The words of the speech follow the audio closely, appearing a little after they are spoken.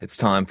It's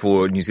time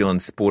for New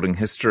Zealand sporting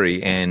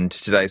history, and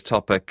today's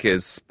topic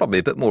is probably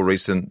a bit more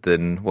recent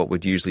than what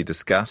we'd usually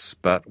discuss,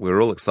 but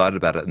we're all excited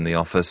about it in the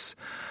office.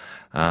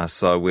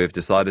 So we've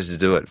decided to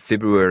do it.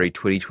 February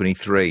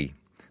 2023,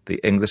 the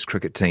English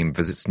cricket team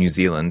visits New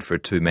Zealand for a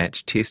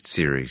two-match test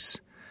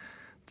series.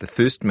 The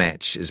first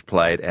match is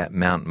played at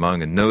Mount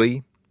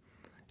Maunganui,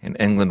 and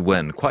England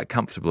win quite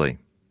comfortably.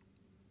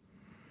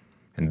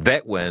 And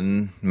that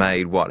win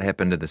made what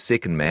happened in the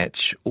second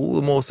match all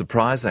the more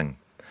surprising,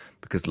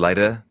 because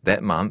later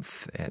that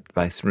month at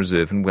Basin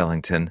Reserve in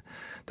Wellington,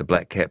 the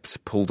Black Caps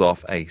pulled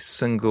off a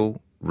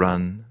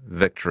single-run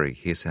victory.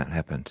 Here's how it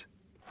happened.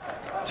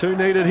 Two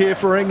needed here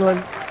for England.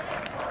 Flick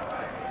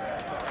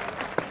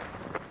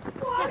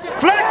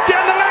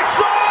down the left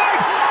side!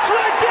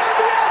 Flick down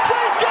the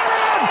outside! It's gone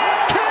in!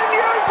 Can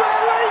you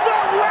believe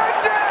it?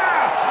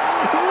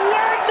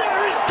 Wagner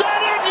has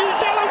done it! New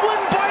Zealand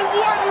win by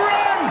 1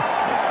 run!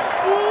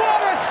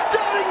 What a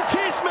stunning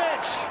test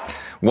match!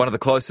 One of the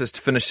closest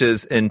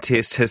finishes in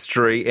Test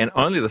history, and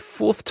only the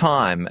fourth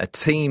time a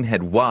team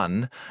had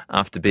won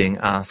after being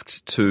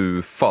asked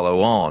to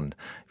follow on.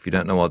 If you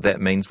don't know what that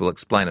means, we'll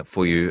explain it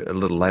for you a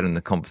little later in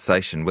the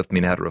conversation. With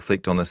me now to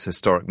reflect on this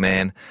historic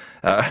man,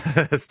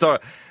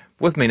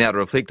 with me now to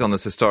reflect on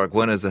this historic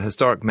win is a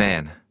historic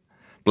man,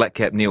 Black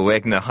Cap Neil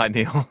Wagner. Hi,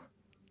 Neil.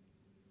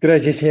 G'day,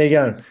 Jesse. How you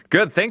going?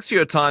 Good. Thanks for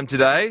your time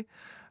today.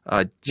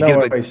 No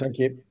worries, thank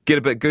you. Get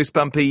a bit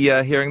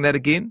goosebumpy hearing that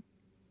again?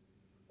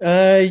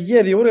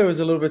 Yeah, the audio was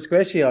a little bit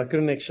scratchy. I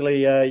couldn't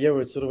actually,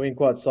 it sort of went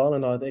quite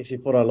silent. I actually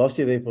thought I lost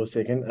you there for a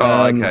second.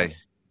 Oh, okay.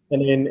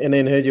 And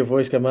then heard your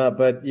voice come up.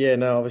 But yeah,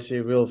 no, obviously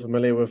real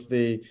familiar with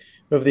the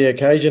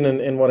occasion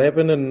and what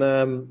happened.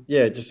 And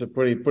just a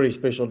pretty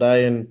special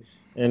day.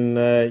 And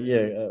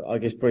I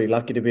guess pretty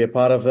lucky to be a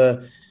part of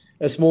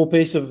a small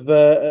piece of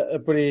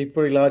a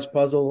pretty large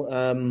puzzle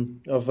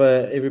of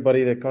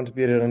everybody that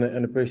contributed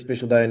on a pretty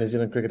special day in New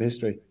Zealand cricket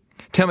history.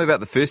 Tell me about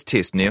the first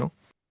test, Neil.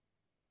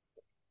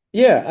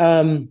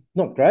 Yeah,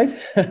 not great.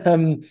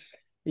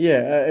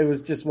 It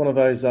was just one of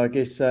those, I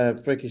guess,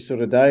 freakish sort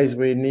of days.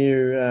 We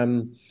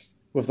knew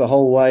with the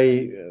whole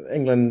way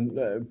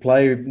England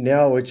play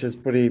now, which is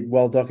pretty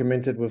well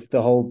documented with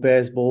the whole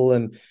Baz ball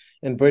and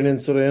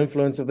Brendan's sort of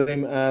influence of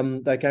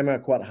them, they came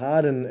out quite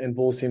hard and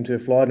balls seemed to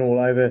have flied all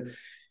over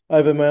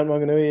Mount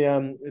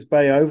Maunganui, this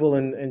Bay Oval,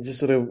 and just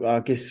sort of,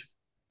 I guess,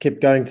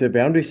 kept going to the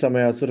boundary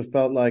somehow. It sort of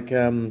felt like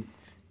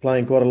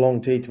playing quite a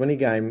long T20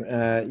 game.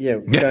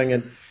 Going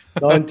at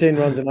 9-10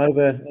 runs and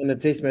over in a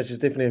test match is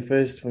definitely a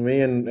first for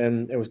me,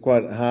 and it was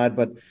quite hard.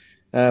 But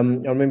I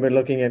remember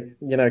looking at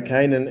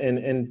Kane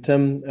and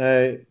Tim,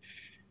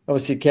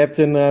 obviously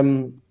captain,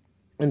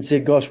 and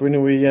said, "Gosh, when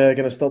are we going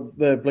to stop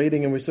the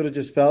bleeding?" And we sort of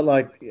just felt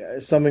like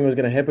something was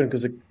going to happen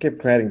because it kept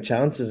creating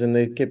chances, and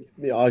they kept,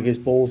 I guess,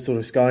 balls sort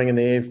of skying in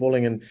the air,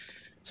 falling, and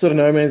sort of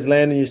no man's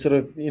land, and you sort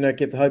of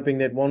kept hoping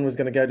that one was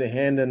going to go to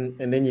hand,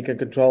 and then you could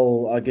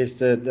control, I guess,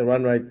 the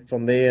run rate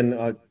from there, and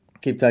I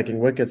keep taking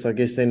wickets. I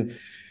guess then.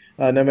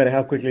 No matter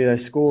how quickly they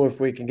score,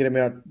 if we can get them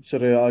out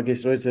sort of, I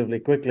guess,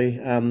 relatively quickly,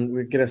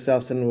 we get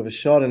ourselves in with a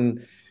shot,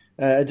 and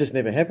it just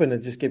never happened. It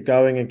just kept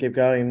going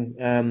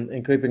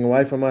and creeping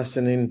away from us.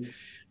 And then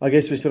I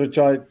guess we sort of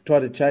try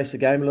to chase the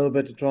game a little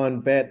bit to try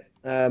and bat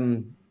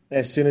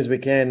as soon as we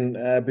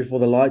can before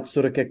the lights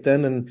sort of kicked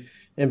in.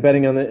 And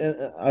batting on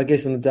I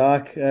guess in the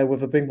dark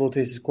with a ping ball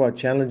test is quite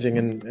challenging,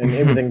 and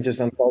everything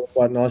just unfolded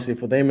quite nicely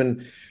for them.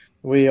 And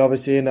we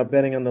obviously end up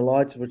batting on the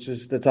lights, which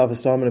is the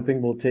toughest time in a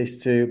ping ball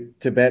test to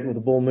bat with the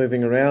ball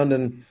moving around,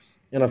 and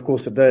of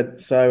course it did.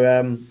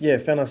 So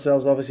found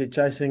ourselves obviously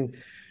chasing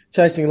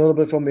a little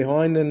bit from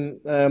behind,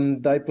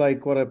 and they played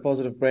quite a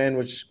positive brand,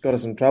 which got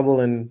us in trouble.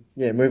 And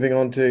moving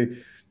on to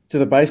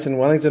the base in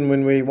Wellington,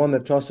 when we won the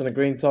toss on a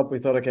green top, we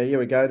thought, okay, here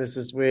we go. This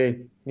is where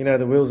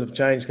the wheels of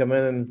change come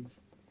in, and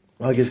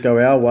I guess go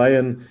our way.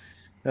 And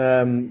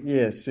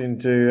soon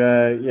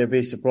to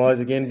be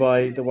surprised again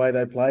by the way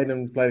they played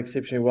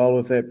exceptionally well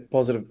with that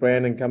positive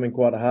brand and coming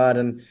quite hard,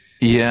 and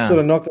sort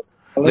of knocked us.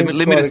 Let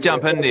me just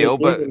jump in, Neil,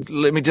 but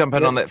let me jump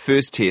in on that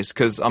first test,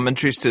 because I'm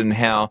interested in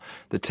how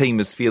the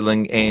team is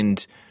feeling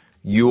and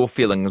you're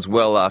feeling as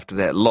well after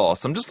that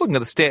loss. I'm just looking at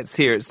the stats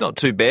here. It's not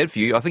too bad for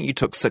you. I think you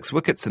took 6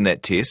 wickets in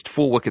that test,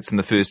 4 wickets in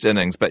the first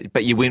innings,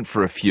 but you went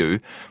for a few.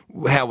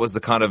 How was the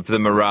kind of the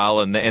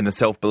morale and the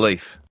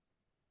self-belief?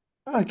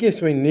 I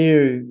guess we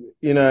knew,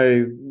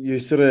 you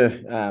sort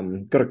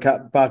of got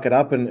to park it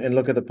up and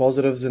look at the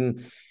positives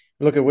and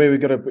look at where we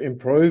got to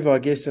improve, I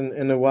guess,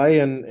 in a way,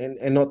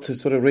 and not to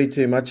sort of read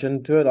too much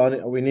into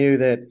it. We knew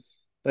that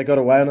they got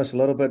away on us a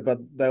little bit, but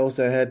they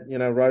also had,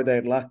 rode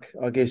that luck,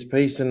 I guess,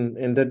 piece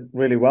and did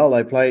really well.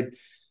 They played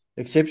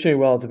exceptionally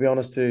well, to be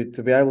honest,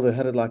 to be able to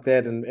hit it like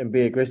that and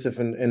be aggressive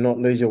and not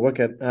lose your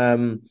wicket.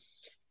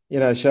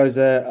 Shows,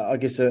 I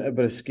guess, a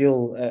bit of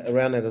skill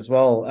around it as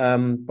well.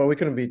 But we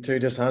couldn't be too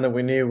disheartened.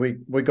 We knew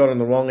we got on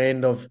the wrong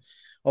end of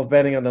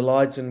batting under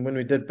lights, and when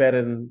we did bat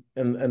in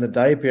the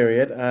day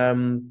period,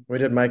 we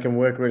did make them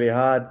work really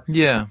hard.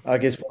 Yeah. I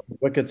guess for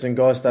wickets, and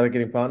guys started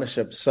getting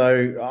partnerships.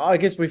 So I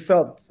guess we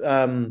felt,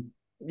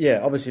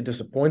 obviously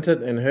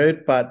disappointed and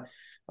hurt, but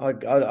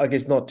I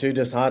guess not too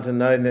disheartened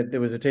knowing that there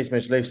was a test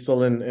match left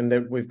still and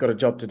that we've got a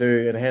job to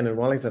do at hand in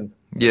Wellington.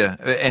 Yeah,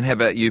 and how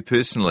about you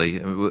personally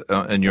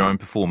in your own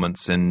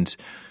performance and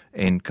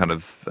kind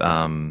of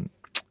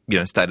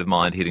state of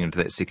mind heading into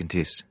that second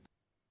test?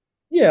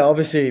 Yeah,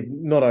 obviously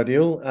not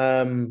ideal.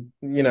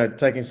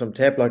 Taking some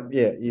tap, like,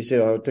 yeah, you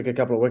said I took a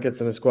couple of wickets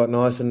and it's quite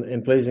nice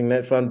and pleasing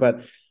that front,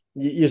 but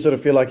you sort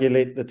of feel like you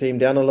let the team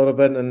down a little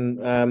bit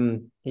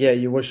and,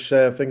 you wish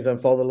things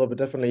unfolded a little bit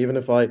differently. Even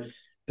if I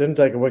didn't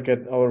take a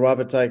wicket, I would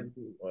rather take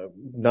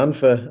none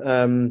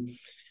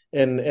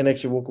and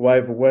actually walk away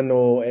with a win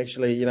or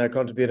actually,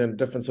 contribute in a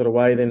different sort of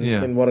way Yeah.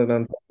 than what it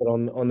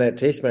unfolded on that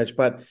test match.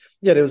 But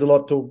yeah, there was a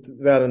lot talked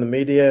about in the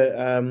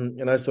media, and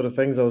those sort of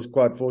things. I was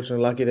quite fortunate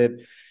and lucky that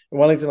in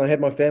Wellington, I had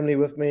my family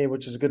with me,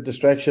 which is a good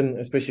distraction,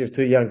 especially with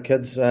two young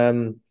kids,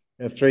 a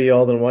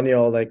 3-year-old and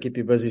 1-year-old. They keep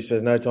you busy, so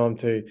there's no time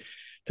to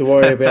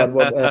worry about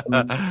what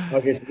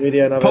I guess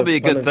media and other Probably a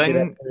good pundits get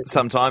thing up to.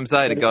 sometimes,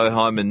 to go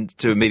home and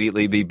to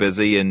immediately be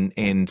busy and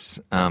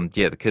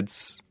the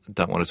kids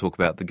don't want to talk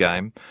about the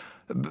game.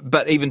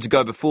 But even to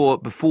go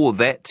before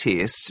that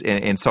test,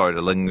 and sorry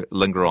to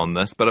linger on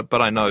this, but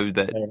I know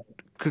that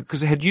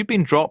because had you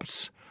been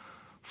dropped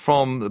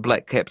from the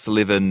Black Caps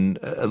 11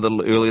 a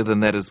little earlier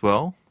than that as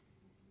well?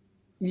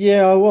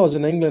 Yeah, I was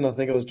in England. I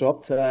think I was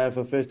dropped for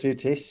the first two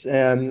tests,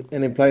 and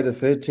then played the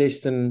third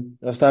test, and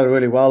I started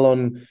really well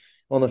on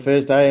the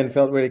first day and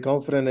felt really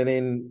confident. And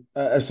then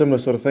a similar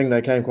sort of thing,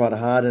 they came quite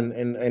hard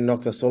and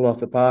knocked us all off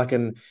the park.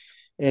 And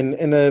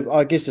in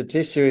I guess a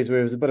test series where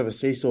it was a bit of a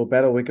seesaw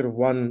battle, we could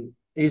have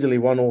easily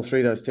won all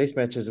three of those test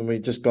matches, and we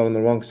just got on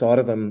the wrong side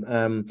of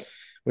them.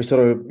 We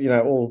sort of,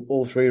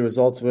 all three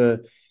results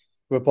were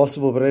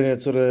possible, but then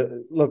it sort of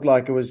looked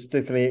like it was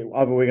definitely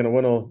either we're going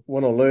to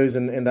win or lose,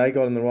 and they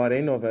got on the right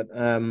end of it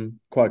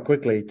quite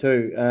quickly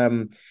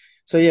too.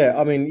 So yeah,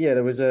 I mean, yeah,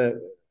 there was a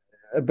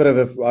bit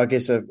of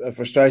a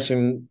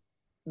frustration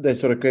that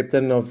sort of crept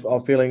in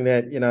of feeling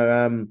that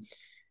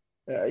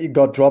you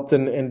got dropped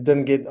and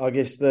didn't get, I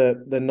guess,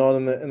 the nod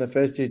in the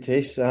first two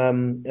tests,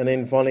 and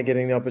then finally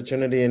getting the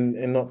opportunity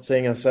and not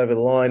seeing us over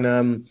the line.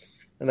 And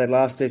that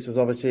last test was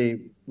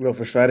obviously real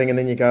frustrating, and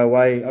then you go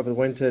away over the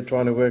winter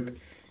trying to work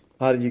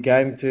hard at your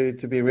game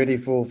to be ready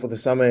for the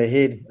summer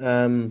ahead.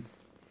 And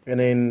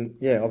then,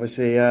 yeah,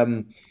 obviously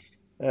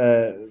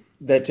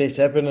that test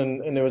happened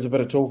and there was a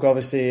bit of talk,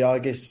 obviously, I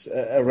guess,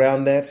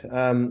 around that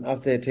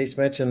after that test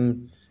match.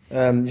 And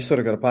you sort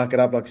of got to park it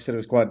up. Like I said, it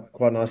was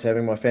quite nice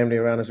having my family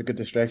around as a good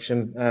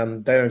distraction.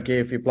 They don't care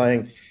if you're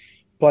playing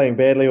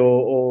badly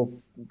or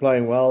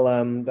playing well.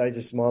 They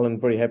just smile and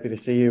pretty happy to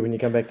see you when you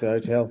come back to the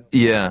hotel.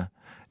 Yeah.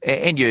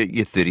 And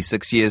you're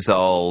 36 years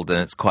old,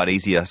 and it's quite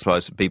easy, I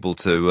suppose, for people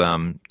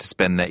to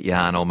spin that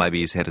yarn, or maybe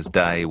he's had his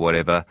day,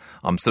 whatever.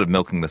 I'm sort of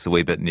milking this a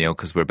wee bit, Neil,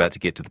 because we're about to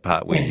get to the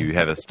part where you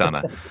have a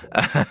stunner.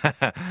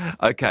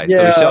 Okay,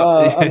 Yeah,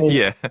 so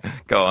yeah,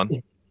 go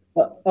on.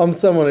 I'm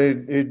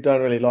someone who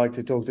don't really like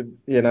to talk to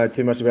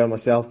too much about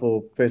myself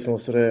or personal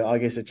sort of, I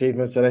guess,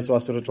 achievements. So that's why I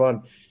sort of try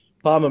and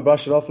palm and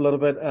brush it off a little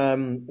bit.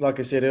 Like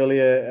I said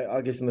earlier,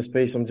 I guess in this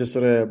piece, I'm just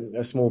sort of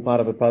a small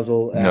part of a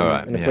puzzle,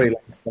 and a pretty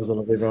large puzzle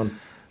of everyone.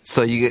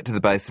 So you get to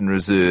the Basin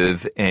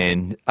Reserve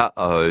and,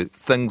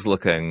 things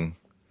looking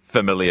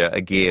familiar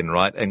again,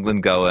 right?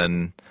 England go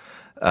in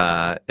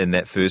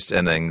that first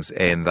innings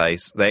and they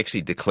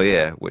actually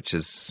declare, which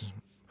is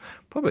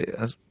probably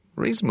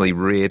reasonably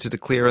rare to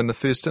declare in the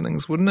first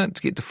innings, wouldn't it?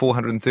 To get to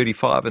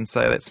 435 and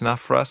say that's enough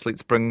for us,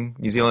 let's bring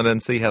New Zealand in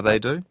and see how they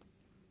do.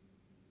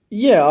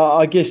 Yeah,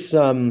 I guess,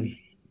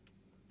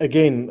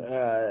 again,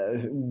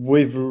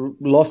 we've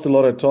lost a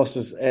lot of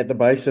tosses at the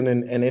Basin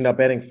and end up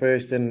batting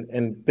first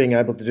and being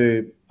able to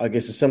do, I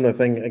guess, a similar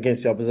thing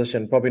against the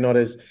opposition. Probably not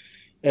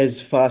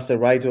as fast a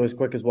rate or as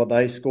quick as what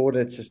they scored.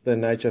 It's just the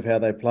nature of how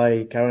they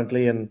play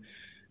currently and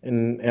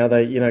how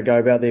they, go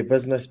about their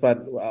business.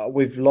 But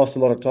we've lost a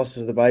lot of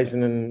tosses at the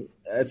Basin, and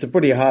it's a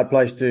pretty hard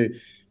place to,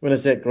 when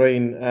it's that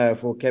green,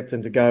 for a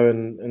captain to go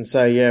and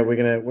say, yeah, we're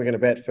gonna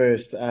bat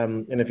first.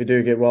 And if you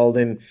do get well,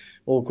 then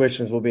all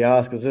questions will be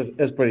asked because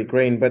it's pretty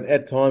green. But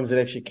at times it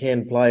actually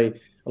can play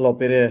a lot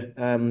better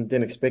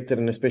than expected,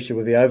 and especially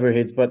with the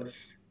overheads. But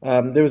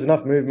there was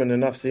enough movement,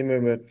 enough sea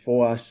movement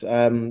for us.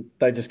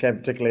 They just came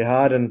particularly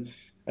hard, and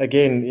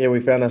again, yeah, we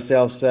found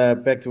ourselves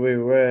back to where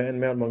we were in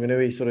Mount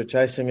Maunganui, sort of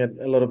chasing it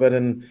a little bit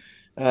and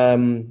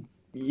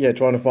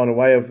trying to find a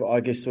way of,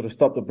 I guess, sort of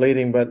stop the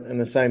bleeding. But in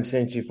the same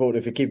sense, you thought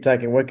if you keep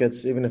taking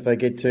wickets, even if they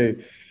get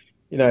to,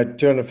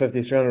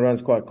 250, 300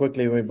 runs quite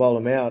quickly when we bowl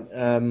them out,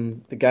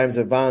 the game's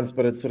advanced,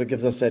 but it sort of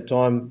gives us that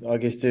time, I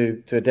guess,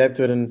 to adapt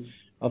to it. And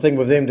I think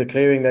with them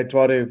declaring, they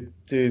try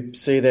to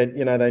see that,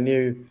 they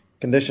knew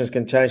conditions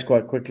can change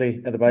quite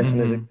quickly at the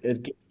Basin as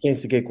it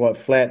tends to get quite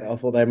flat. I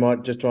thought they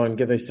might just try and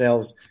give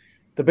themselves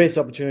the best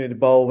opportunity to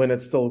bowl when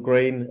it's still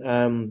green,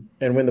 and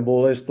when the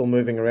ball is still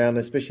moving around,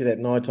 especially that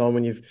night time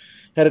when you've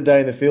had a day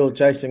in the field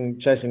chasing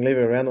Levy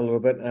around a little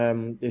bit.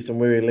 There's some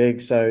weary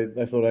legs, so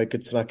they thought they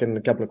could snuck in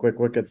a couple of quick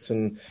wickets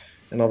and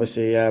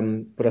obviously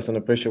put us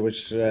under pressure,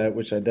 which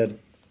they did.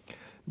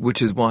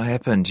 Which is what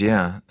happened,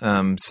 yeah.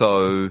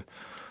 So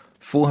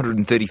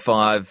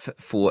 435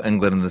 for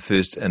England in the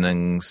first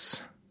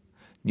innings.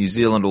 New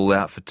Zealand all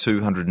out for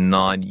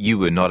 209. You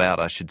were not out,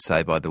 I should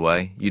say, by the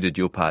way. You did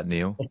your part,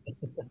 Neil.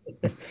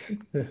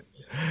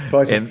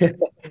 and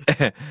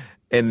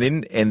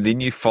and then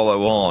you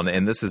follow on,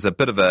 and this is a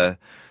bit of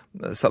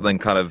something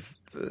kind of,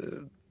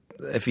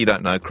 if you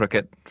don't know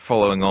cricket,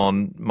 following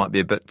on might be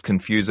a bit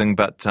confusing,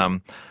 but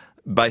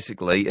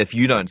basically, if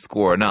you don't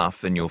score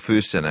enough in your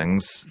first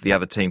innings, the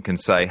other team can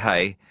say,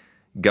 hey,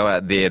 go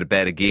out there to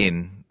bat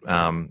again.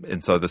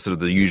 And so the sort of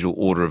the usual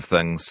order of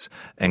things,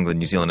 England,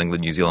 New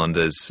Zealand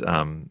is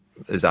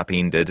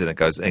upended, and it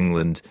goes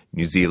England,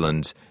 New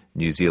Zealand,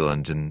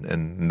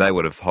 and they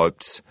would have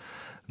hoped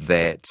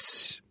that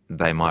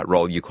they might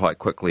roll you quite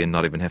quickly and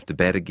not even have to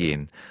bat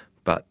again.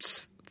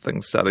 But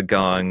things started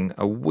going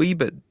a wee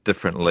bit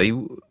differently.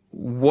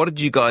 What did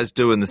you guys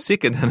do in the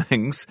second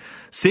innings,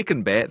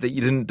 second bat, that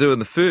you didn't do in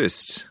the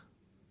first?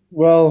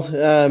 Well,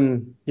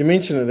 you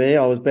mentioned it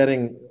there. I was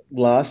batting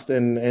last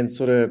and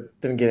sort of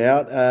didn't get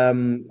out.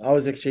 I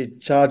was actually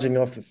charging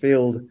off the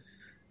field,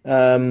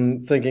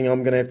 thinking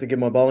I'm going to have to get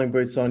my bowling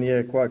boots on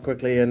here quite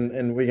quickly,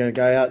 and we're going to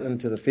go out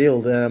into the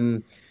field.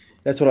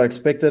 That's what I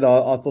expected.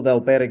 I thought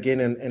they'll bat again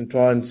and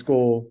try and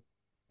score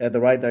at the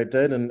rate they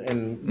did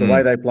and the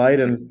way they played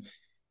and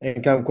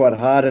come quite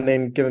hard, and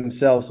then give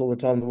themselves all the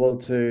time in the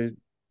world to,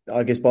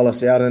 I guess, bowl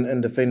us out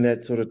and defend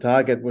that sort of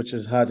target, which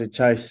is hard to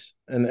chase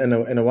in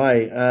a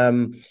way.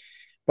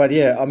 But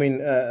yeah, I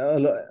mean, a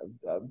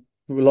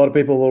lot of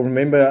people will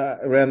remember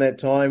around that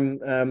time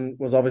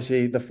was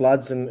obviously the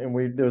floods, and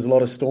there was a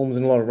lot of storms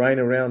and a lot of rain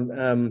around.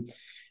 And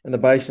the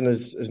basin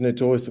is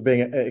notorious for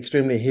being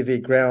extremely heavy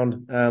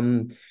ground.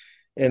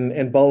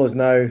 And bowlers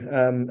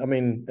know. I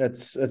mean,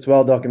 it's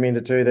well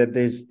documented too that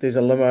there's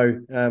a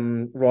limo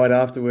right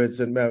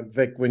afterwards at Mount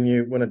Vic when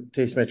you win a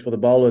Test match for the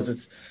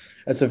bowlers.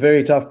 It's a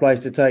very tough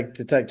place to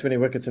take 20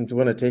 wickets and to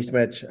win a Test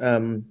match.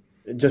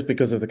 Just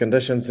because of the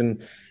conditions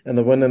and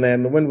the wind and that.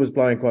 And the wind was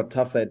blowing quite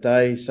tough that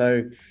day.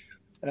 So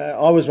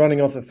I was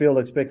running off the field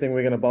expecting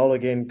we're going to bowl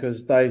again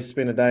because they've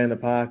spent a day in the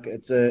park.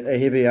 It's a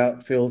heavy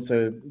outfield,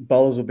 so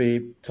bowlers will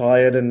be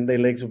tired and their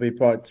legs will be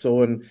quite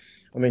sore. And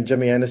I mean,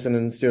 Jimmy Anderson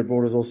and Stuart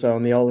Broad's also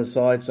on the older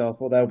side, so I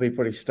thought they'll be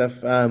pretty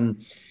stiff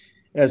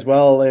as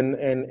well.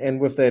 And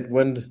with that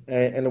wind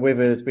and the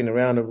weather that's been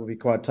around, it will be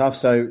quite tough.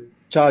 So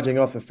charging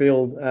off the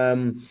field,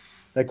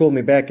 they called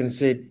me back and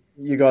said,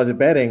 you guys are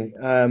batting.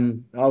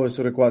 I was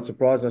sort of quite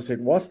surprised. I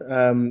said, what?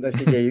 They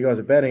said, yeah, you guys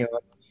are batting.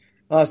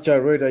 I asked Joe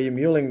Root, are you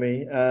muling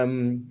me?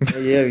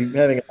 Yeah,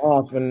 having a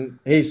laugh. And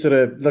he sort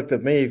of looked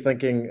at me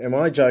thinking, am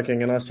I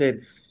joking? And I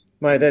said,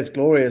 mate, that's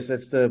glorious.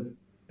 That's the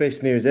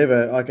best news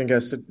ever. I can go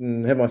sit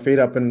and have my feet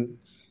up and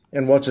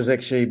watch us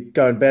actually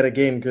go and bat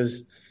again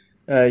because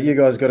you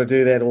guys got to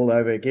do that all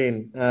over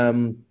again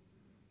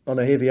on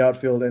a heavy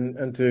outfield and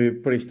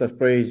into pretty stiff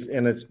breeze,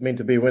 and it's meant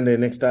to be windy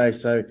next day.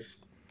 So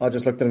I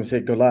just looked at him and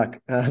said, good luck.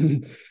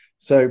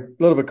 So a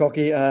little bit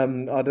cocky. I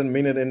didn't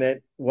mean it in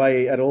that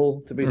way at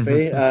all, to be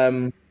fair.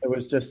 It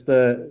was just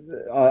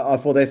I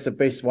thought that's the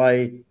best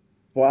way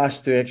for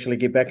us to actually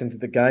get back into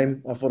the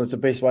game. I thought it's the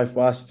best way for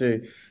us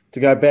to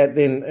go bat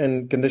then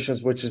in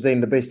conditions, which is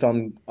then the best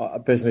time I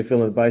personally feel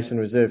in the Basin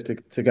Reserve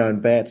to go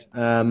and bat.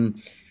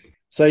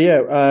 So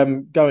yeah,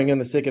 going in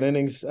the second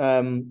innings,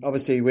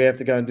 obviously we have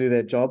to go and do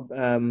that job,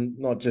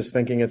 not just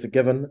thinking it's a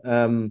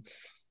given.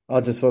 I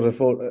just sort of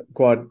thought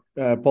quite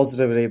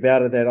positively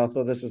about it, that I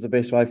thought this is the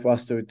best way for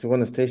us to win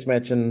this Test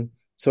match, and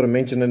sort of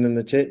mentioned it in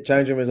the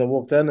change room as I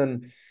walked in.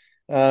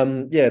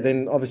 And yeah,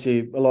 then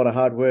obviously a lot of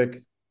hard work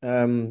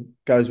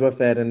goes with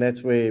that, and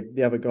that's where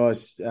the other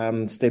guys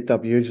stepped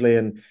up hugely.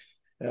 And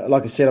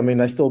like I said, I mean,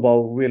 they still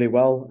bowl really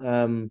well,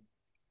 and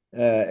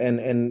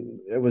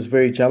it was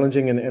very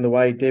challenging. And the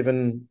way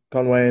Devon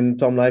Conway and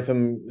Tom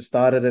Latham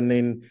started, and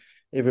then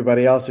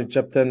everybody else who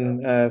chipped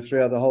in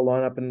throughout the whole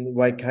lineup, and the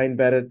way Kane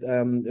batted,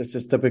 it's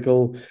just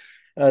typical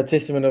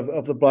testament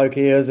of the bloke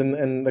he is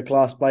and the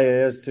class player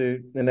he is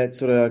in that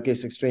sort of, I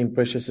guess, extreme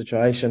pressure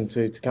situation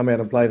to come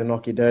out and play the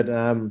knock he did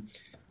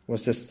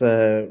was just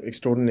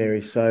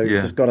extraordinary. So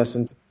it just got us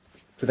into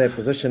that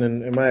position.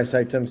 And may I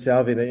say, Tim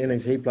Southee, the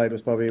innings he played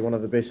was probably one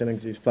of the best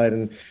innings he's played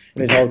in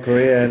his whole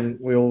career. And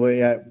we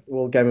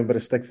all gave him a bit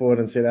of stick for it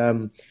and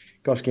said,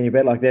 gosh, can you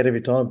bat like that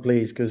every time,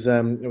 please? Because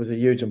it was a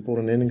huge,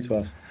 important innings for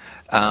us.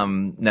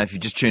 Now, if you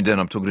just tuned in,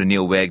 I'm talking to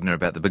Neil Wagner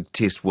about the big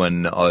Test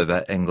win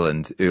over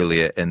England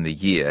earlier in the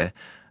year.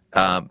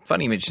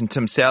 Funny you mentioned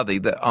Tim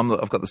Southee.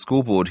 I've got the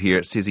scoreboard here.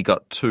 It says he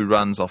got 2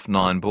 runs off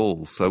 9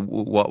 balls. So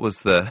what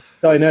was the...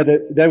 Oh, no,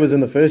 that was in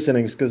the first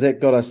innings, because that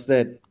got us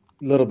that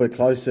little bit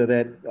closer.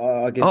 That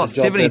I guess. Oh,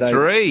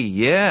 73.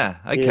 Yeah.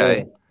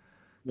 Okay.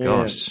 Yeah.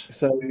 Gosh.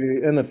 So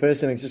in the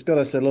first innings, just got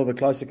us a little bit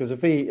closer, because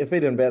if he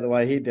didn't bat the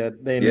way he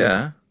did,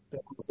 then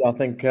I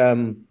think.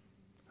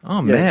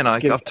 Man,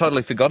 I've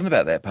totally forgotten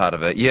about that part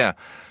of it. Yeah.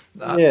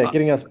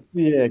 Getting us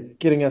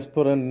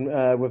put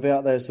in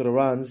without those sort of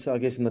runs, I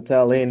guess, in the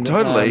tail end.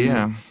 Totally,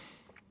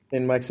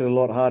 Then makes it a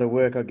lot harder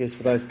work, I guess,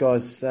 for those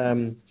guys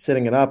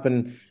setting it up.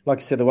 And like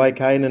I said, the way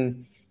Kane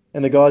and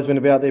and the guys went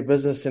about their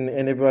business, and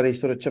everybody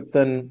sort of chipped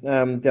in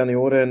down the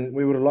order, and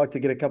we would have liked to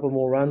get a couple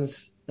more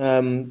runs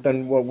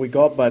than what we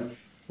got, but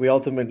we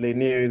ultimately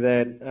knew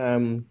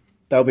that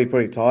they'll be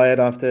pretty tired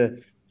after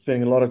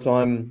spending a lot of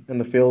time in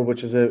the field,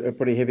 which is a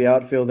pretty heavy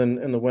outfield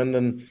in the wind,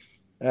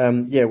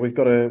 and yeah, we've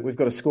got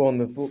to score on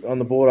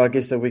the board, I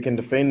guess, that we can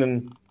defend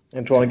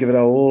and try and give it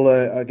our all,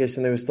 I guess,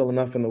 and there was still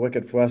enough in the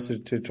wicket for us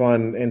to try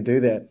and do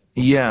that.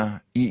 Yeah,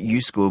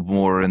 you scored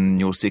more in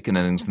your second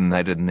innings than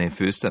they did in their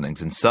first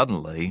innings, and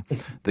suddenly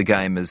the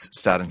game is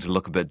starting to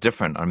look a bit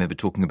different. I remember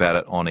talking about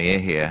it on air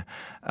here,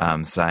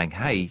 saying,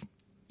 hey,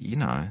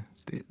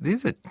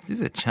 there's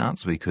a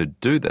chance we could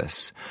do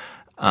this.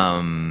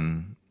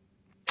 And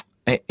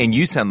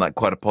you sound like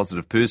quite a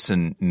positive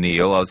person,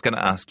 Neil. I was going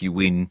to ask you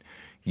when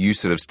you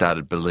sort of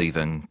started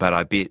believing, but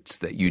I bet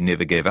that you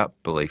never gave up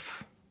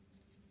belief.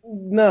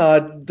 No, I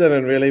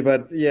didn't really,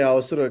 but yeah, I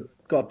was sort of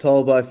got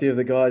told by a few of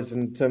the guys,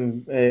 and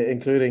Tim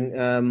including,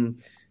 in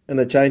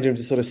the change room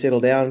to sort of settle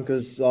down,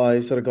 because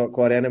I sort of got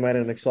quite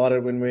animated and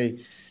excited when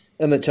we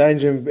in the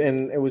change room,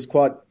 and it was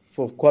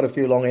for quite a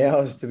few long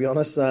hours, to be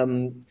honest.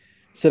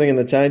 Sitting in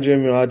the change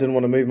room, I didn't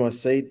want to move my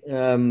seat.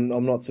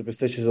 I'm not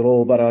superstitious at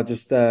all, but I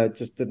just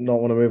did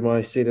not want to move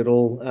my seat at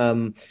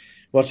all.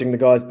 Watching the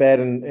guys bat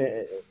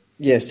and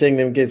yeah, seeing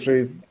them get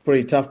through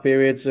pretty tough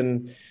periods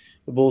and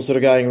the ball sort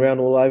of going around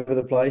all over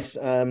the place.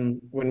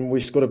 When we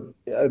scored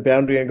a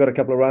boundary and got a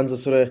couple of runs, I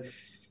sort of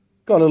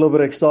got a little bit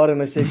excited,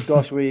 and I said,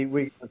 gosh, we're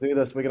going to do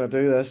this, we're going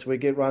to do this. We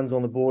get runs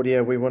on the board, yeah,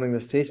 we're winning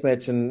this test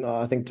match. And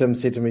I think Tim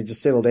said to me,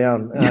 just settle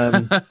down.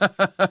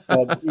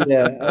 But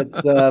yeah,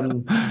 it's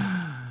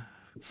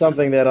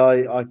something that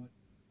I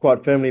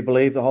quite firmly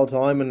believe the whole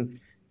time. And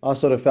I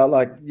sort of felt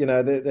like,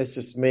 that's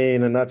just me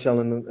in a nutshell,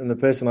 and the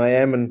person I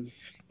am. And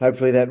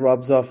hopefully that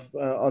rubs off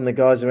on the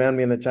guys around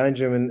me in the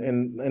change room,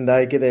 and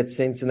they get that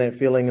sense and that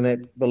feeling and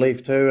that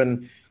belief too.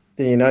 And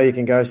then you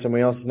can go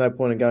somewhere else. There's no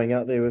point in going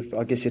out there with,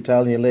 I guess, your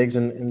tail in your legs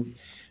and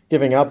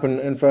giving up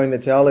and throwing the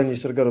towel in. You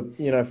sort of got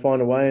to,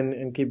 find a way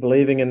and keep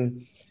believing.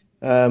 And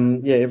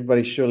yeah,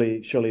 everybody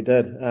surely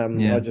did.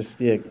 Yeah. I just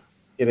get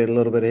a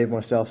little bit ahead of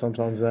myself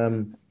sometimes.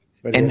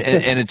 But, And yeah.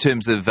 in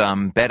terms of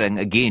batting,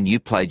 again, you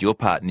played your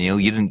part, Neil.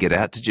 You didn't get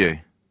out, did you?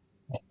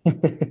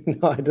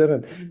 No, I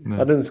didn't. No. I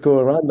didn't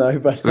score a run though,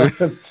 but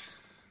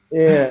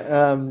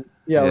yeah,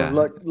 Yeah.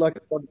 like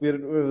to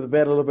contribute with the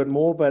bat a little bit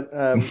more. But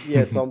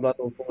yeah, Tom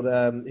Blundell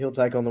thought he'll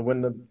take on the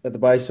wind at the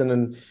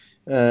basin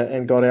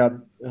and got out,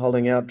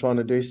 holding out, trying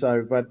to do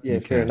so. But yeah,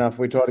 Okay. fair enough.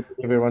 We tried to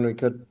give everyone we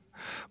could.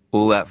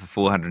 All out for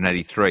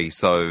 483.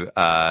 So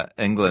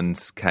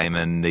England came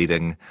in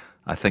needing,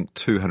 I think,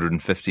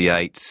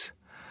 258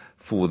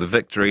 for the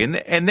victory,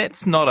 and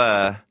that's not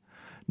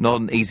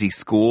an easy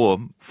score.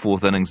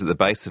 Fourth innings at the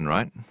basin,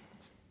 right?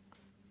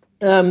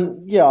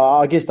 Yeah,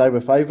 I guess they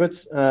were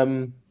favourites.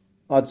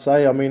 I'd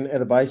say. I mean, at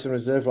the Basin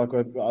Reserve, like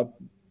I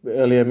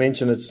earlier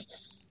mentioned,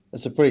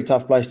 it's a pretty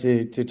tough place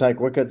to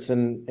take wickets,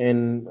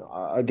 and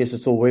I guess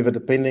it's all weather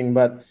depending.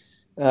 But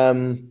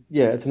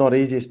yeah, it's not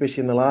easy,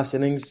 especially in the last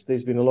innings.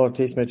 There's been a lot of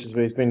Test matches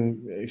where it's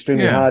been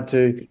extremely hard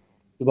to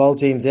bowl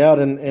teams out,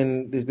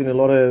 and there's been a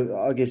lot of,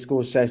 I guess,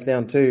 scores chased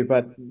down too.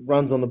 But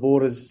runs on the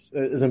board is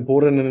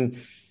important,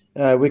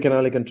 and we can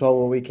only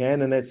control what we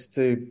can, and that's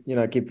to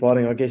keep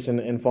fighting, I guess,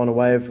 and find a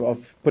way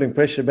of putting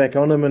pressure back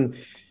on them. And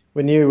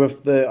we knew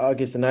with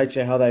the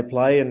nature of how they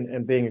play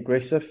and being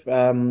aggressive,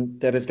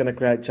 that it's going to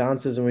create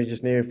chances, and we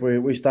just knew if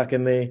we stuck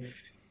in there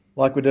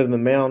like we did in the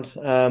Mount,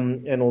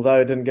 and although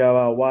it didn't go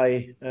our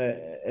way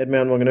at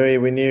Mount Wanganui,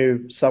 we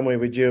knew somewhere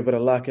we'd due a bit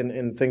of luck,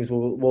 and things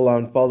will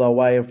unfold our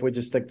way if we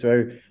just stick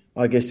to,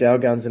 I guess, our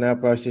guns and our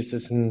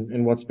processes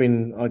and what's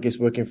been, I guess,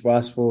 working for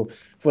us for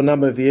a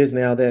number of years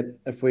now. That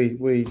if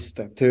we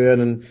stuck to it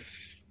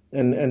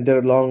and did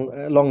it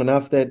long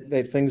enough,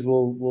 that things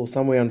will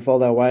somewhere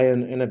unfold our way,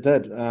 and it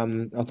did.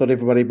 I thought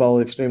everybody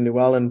bowled extremely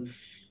well and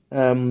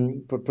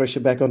put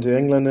pressure back onto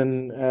England,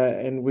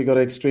 and we got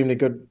an extremely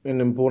good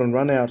and important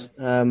run out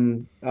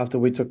after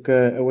we took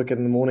a wicket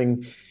in the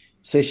morning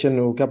session,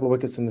 or a couple of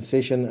wickets in the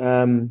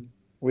session.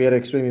 We had an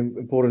extremely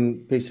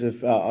important piece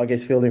of, I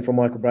guess, fielding from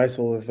Michael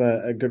Bracewell with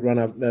a good run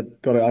up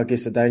that got, I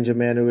guess, a danger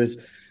man who was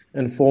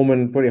in form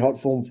and pretty hot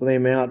form for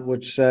them out,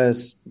 which I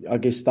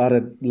guess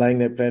started laying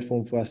that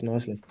platform for us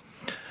nicely.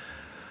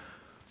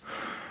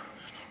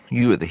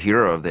 You were the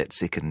hero of that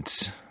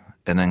second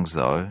innings,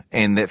 though,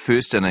 and that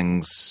first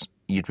innings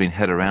you'd been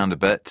hit around a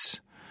bit.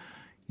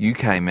 You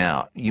came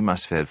out. You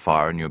must have had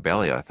fire in your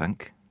belly, I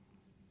think.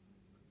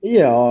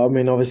 Yeah, I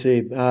mean,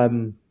 obviously,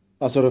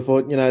 I sort of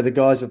thought, the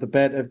guys with the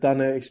bat have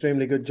done an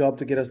extremely good job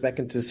to get us back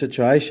into the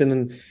situation.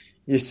 And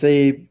you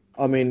see,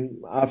 I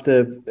mean,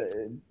 after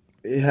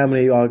how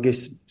many, I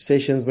guess,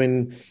 sessions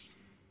when,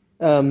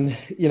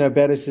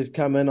 batters have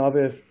come in,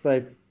 either if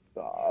they've,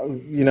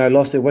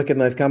 lost their wicket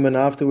and they've come in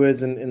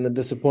afterwards, and the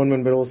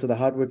disappointment, but also the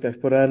hard work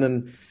they've put in.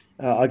 And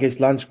I guess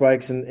lunch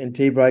breaks and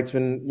tea breaks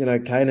when,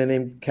 Kane and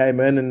them came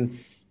in, and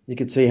you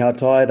could see how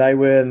tired they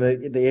were, and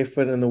the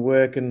effort and the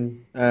work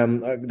and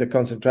the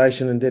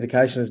concentration and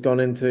dedication has gone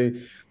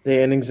into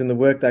their innings and the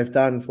work they've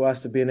done for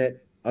us to be in that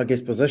I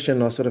guess,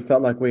 position. I sort of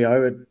felt like we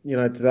owe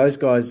it, to those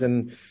guys.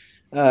 And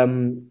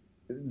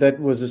that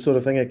was the sort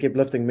of thing that kept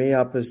lifting me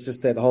up, is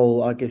just that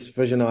whole, I guess,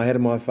 vision I had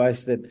in my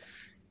face, that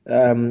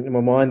in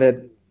my mind,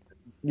 that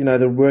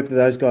the work that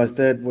those guys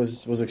did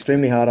was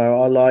extremely hard.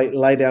 I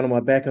lay down on my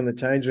back in the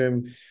change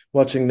room,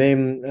 watching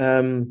them,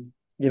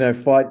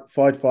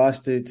 fight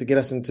fast to get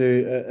us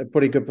into a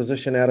pretty good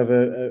position out of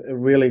a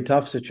really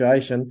tough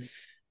situation.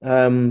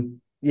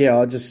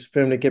 I just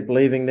firmly kept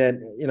believing that,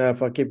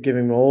 if I kept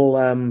giving my all,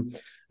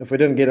 if we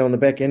didn't get on the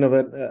back end of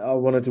it, I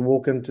wanted to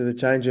walk into the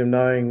change room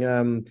knowing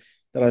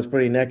that I was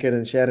pretty knackered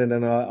and shattered,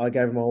 and I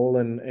gave my all,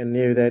 and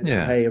knew that,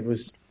 Yeah. hey,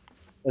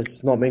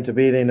 it's not meant to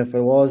be then if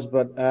it was,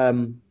 but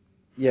I'm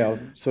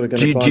sort of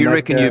going to try. Do you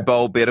reckon you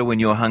bowl better when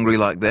you're hungry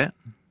like that?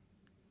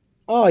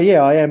 Oh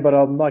yeah, I am, but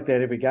I'm like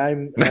that every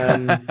game.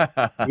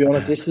 To be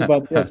honest, yes,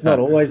 but it's not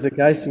always the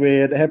case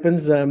where it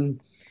happens.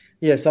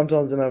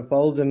 Sometimes it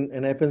unfolds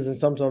and happens, and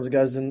sometimes it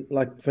goes in,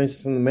 like for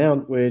instance in the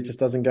Mount, where it just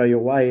doesn't go your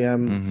way.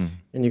 And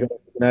you got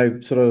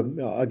to, sort of,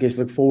 I guess,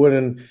 look forward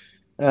and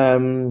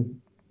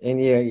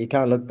you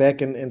can't look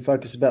back and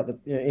focus about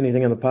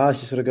anything in the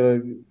past. You sort of got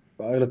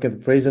to look at the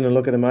present and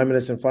look at the moment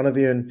that's in front of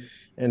you,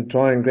 and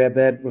try and grab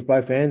that with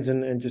both hands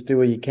and just do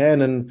what you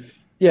can. And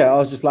I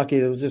was just lucky.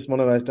 It was just one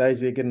of those days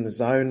where you get in the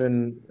zone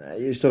and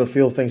you sort of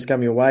feel things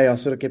come your way. I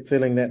sort of kept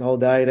feeling that whole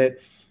day that,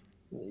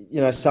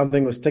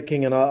 something was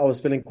ticking, and I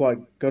was feeling quite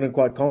good and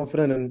quite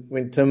confident. And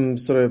when Tim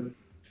sort of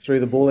threw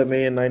the ball at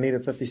me and they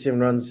needed 57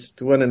 runs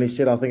to win, and he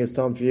said, I think it's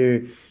time for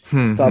you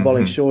to start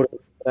bowling short,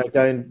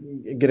 go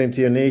and get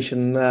into your niche.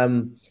 And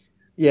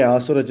I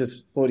sort of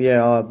just thought,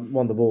 I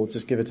want the ball,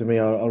 just give it to me.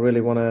 I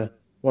really want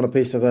a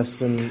piece of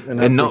this,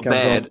 and not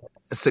bad. Off.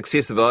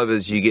 Successive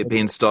overs, you get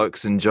Ben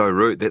Stokes and Joe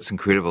Root. That's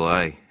incredible,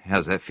 eh?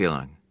 How's that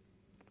feeling?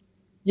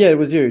 Yeah, it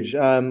was huge.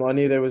 I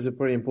knew there was a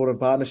pretty important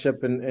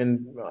partnership,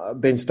 and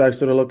Ben Stokes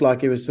sort of looked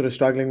like he was sort of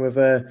struggling with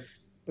a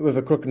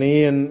crook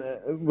knee and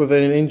with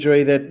an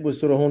injury that was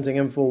sort of haunting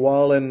him for a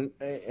while. And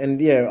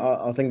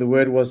I think the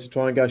word was to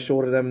try and go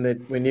short at him,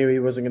 that we knew he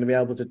wasn't going to be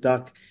able to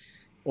duck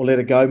or let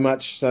it go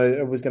much, so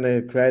it was going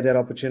to create that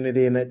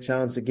opportunity and that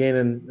chance again.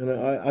 And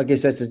I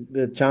guess that's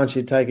the chance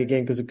you take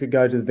again, because it could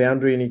go to the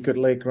boundary and you could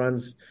leak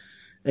runs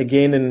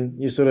again, and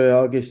you sort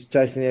of, I guess,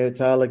 chasing your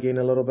tail again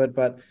a little bit.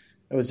 But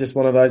it was just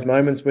one of those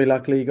moments where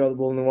luckily he got the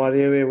ball in the right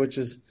area, which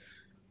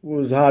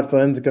was hard for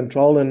him to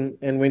control,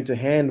 and went to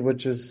hand,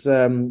 which is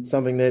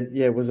something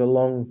that was a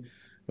long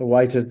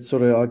awaited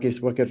sort of, I guess,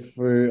 wicket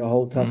for a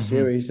whole tough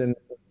series, and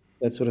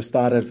that sort of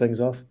started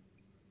things off.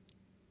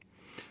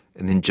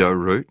 And then Joe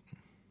Root.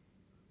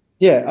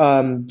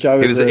 Yeah, Joe.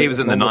 He was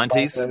in the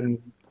 90s.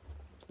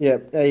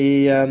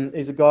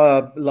 He's a guy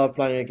I love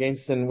playing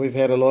against, and we've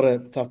had a lot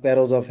of tough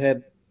battles. I've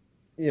had,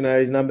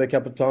 his number a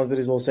couple of times, but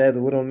he's also had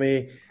the wood on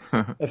me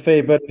a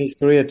fair bit in his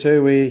career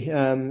too.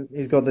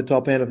 He's got the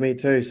top hand of me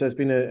too, so it's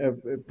been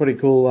a pretty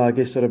cool, I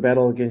guess, sort of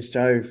battle against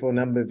Joe for a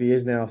number of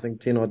years now. I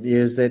think 10 odd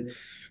years that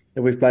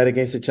we've played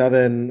against each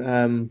other,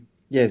 and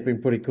it's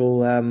been pretty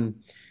cool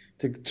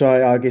to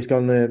try, I guess,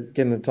 getting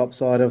the top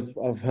side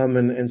of him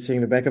and seeing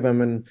the back of him.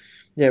 And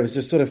it was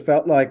just sort of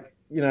felt like,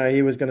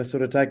 he was going to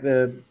sort of take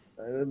the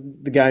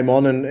game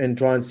on and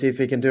try and see if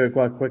he can do it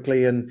quite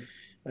quickly and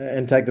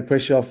take the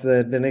pressure off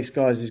the next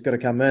guys who's got to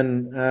come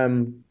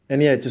in.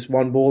 Just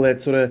one ball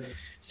that sort of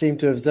seemed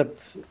to have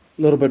zipped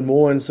a little bit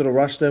more and sort of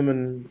rushed him,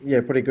 and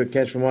pretty good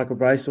catch from Michael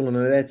Bracewell. And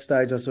at that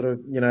stage, I sort of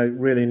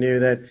really knew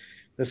that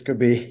this could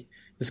be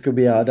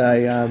our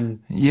day.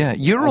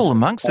 You're all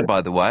amongst it,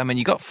 by the way. I mean,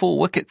 you got 4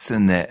 wickets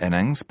in that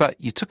innings, but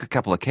you took a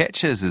couple of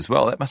catches as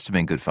well. That must have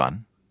been good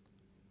fun.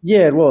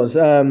 Yeah, it was.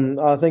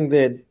 I think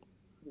that,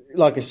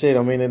 like I said,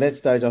 I mean, at that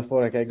stage, I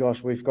thought, okay,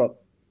 gosh, we've got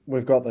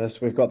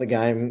this, we've got the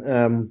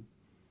game.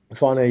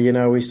 Finally,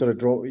 we sort of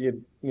draw,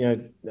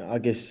 I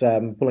guess,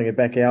 pulling it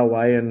back our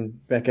way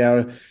and back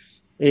our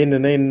end.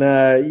 And then,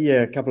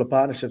 a couple of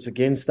partnerships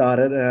again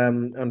started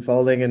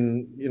unfolding.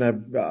 And,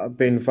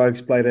 Ben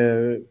Folkes played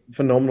a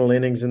phenomenal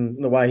innings,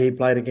 and the way he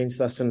played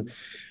against us and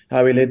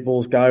how he let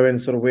balls go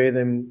and sort of wear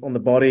them on the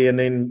body, and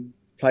then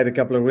played a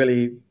couple of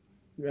really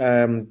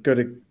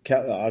good,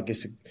 I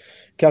guess,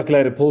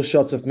 calculated pull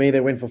shots of me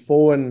that went for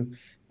 4. And,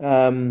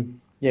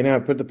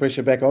 put the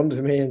pressure back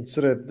onto me, and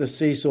sort of the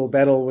seesaw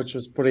battle, which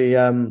was pretty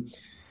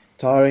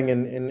tiring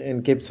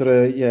and kept sort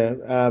of,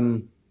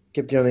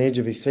 kept you on the edge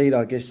of his seat.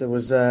 I guess it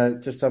was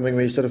just something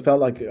where you sort of felt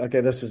like, okay,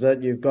 this is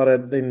it, you've got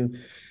it. Then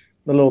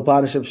the little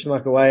partnership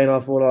snuck away, and I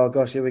thought, oh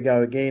gosh, here we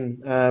go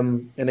again.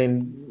 And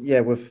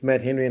then, with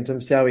Matt Henry and Tim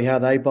Sowie, how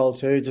they bowled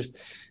too, just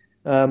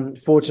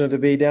fortunate to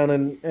be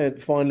down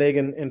at fine leg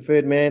and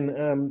third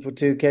man for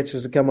 2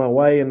 catches to come our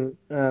way. And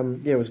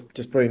it was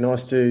just pretty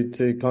nice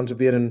to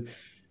contribute and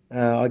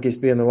I guess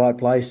be in the right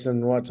place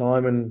and the right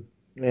time, and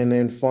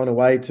then find a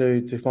way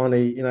to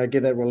finally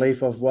get that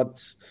relief of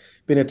what's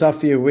been a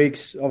tough few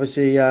weeks.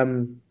 Obviously,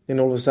 then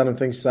all of a sudden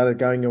things started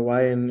going your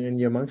way, and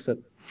you're amongst it.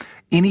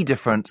 Any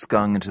difference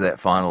going into that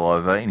final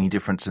over? Any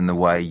difference in the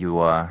way you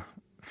are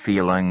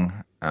feeling,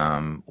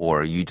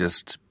 or are you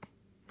just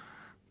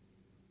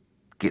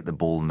get the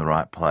ball in the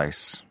right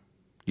place?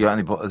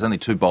 There's only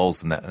two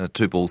balls in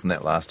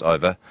that last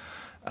over.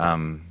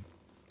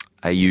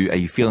 Are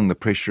you feeling the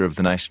pressure of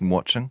the nation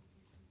watching?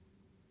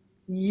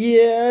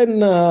 Yeah,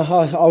 no,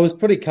 I was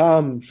pretty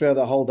calm throughout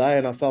the whole day,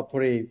 and I felt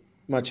pretty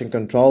much in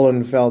control,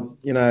 and felt,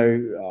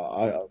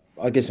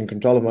 I guess in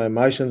control of my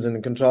emotions and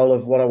in control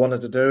of what I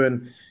wanted to do,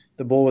 and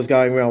the ball was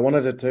going where I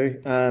wanted it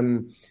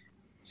to.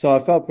 So I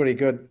felt pretty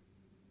good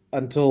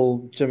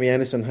until Jimmy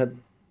Anderson hit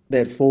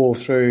that four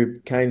through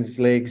Kane's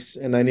legs,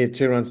 and they needed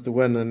 2 runs to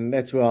win, and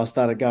that's where I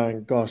started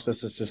going, gosh,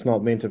 this is just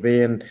not meant to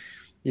be, and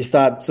you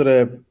start sort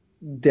of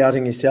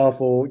doubting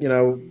yourself, or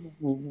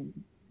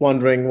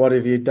wondering what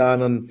have you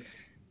done,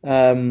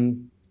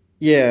 and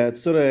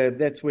it's sort of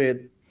that's where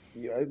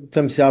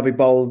Tim Selby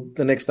bowled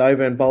the next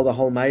over and bowled a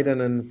whole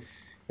maiden, and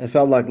it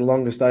felt like the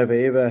longest over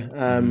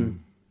ever.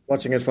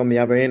 Watching it from the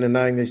other end and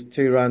knowing there's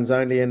 2 runs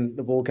only, and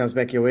the ball comes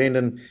back your end,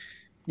 and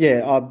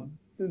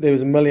there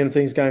was a million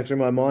things going through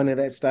my mind at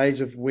that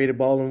stage of where to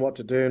bowl and what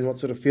to do and what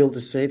sort of field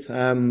to set.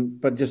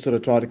 But just sort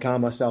of try to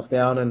calm myself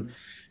down, and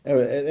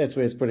that's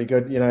where it's pretty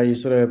good. You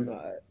sort of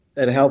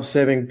it helps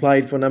having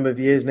played for a number of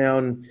years now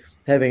and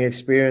having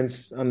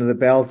experience under the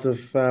belt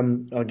of,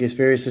 I guess,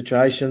 various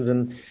situations,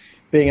 and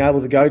being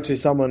able to go to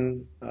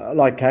someone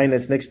like Kane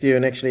that's next to you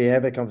and actually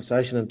have a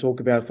conversation and talk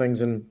about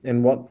things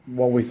and what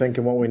we think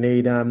and what we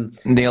need.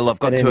 Neil, I've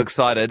got too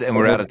excited and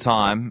we're out of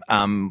time.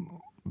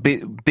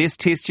 Best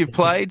test you've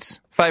played?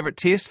 Favourite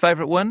test?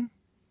 Favourite win?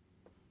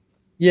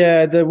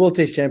 Yeah, the World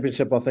Test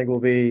Championship, I think, will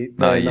be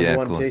the number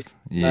one test.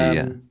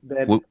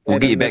 We'll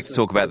get you back to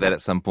talk about that at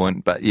some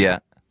point, but yeah.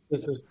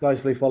 This is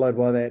closely followed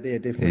by that,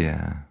 definitely.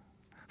 Yeah.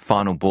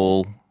 Final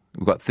ball,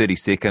 we've got 30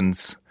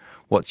 seconds.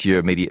 What's your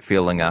immediate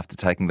feeling after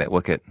taking that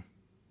wicket?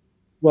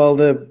 Well,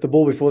 the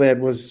ball before that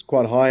was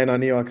quite high, and I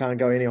knew I can't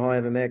go any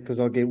higher than that because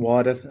I'll get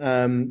wider.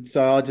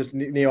 So I just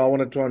knew I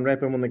wanted to try and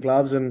wrap him on the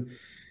gloves, and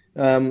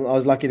I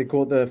was lucky to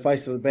caught the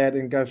face of the bat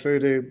and go through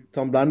to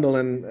Tom Blundell,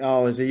 and it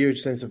was a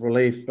huge sense of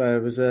relief.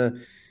 It was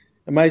an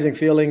amazing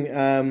feeling,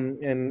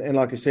 and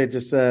like I said,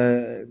 just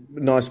a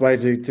nice way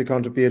to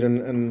contribute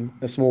in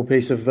a small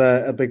piece of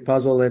a big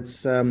puzzle.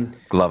 It's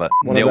love it.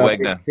 Neil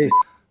Wagner,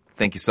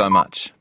 thank you so much.